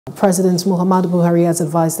President Muhammadu Buhari has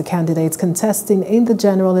advised the candidates contesting in the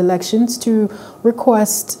general elections to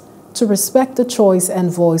respect the choice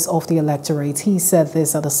and voice of the electorate. He said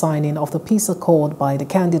this at the signing of the peace accord by the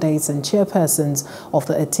candidates and chairpersons of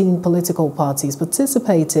the 18 political parties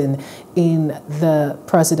participating in the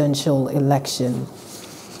presidential election.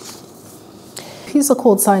 Peace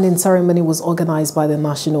accord signing ceremony was organized by the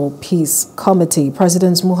National Peace Committee.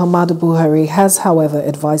 President Muhammadu Buhari has, however,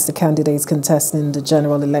 advised the candidates contesting in the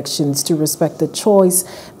general elections to respect the choice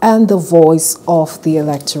and the voice of the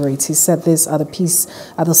electorate. He said this at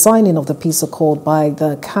the signing of the peace accord by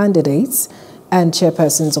the candidates and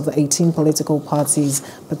chairpersons of the 18 political parties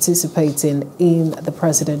participating in the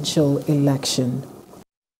presidential election.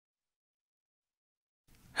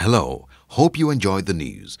 Hello, hope you enjoyed the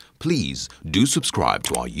news. Please do subscribe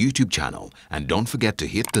to our YouTube channel and don't forget to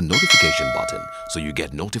hit the notification button so you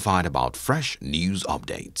get notified about fresh news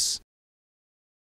updates.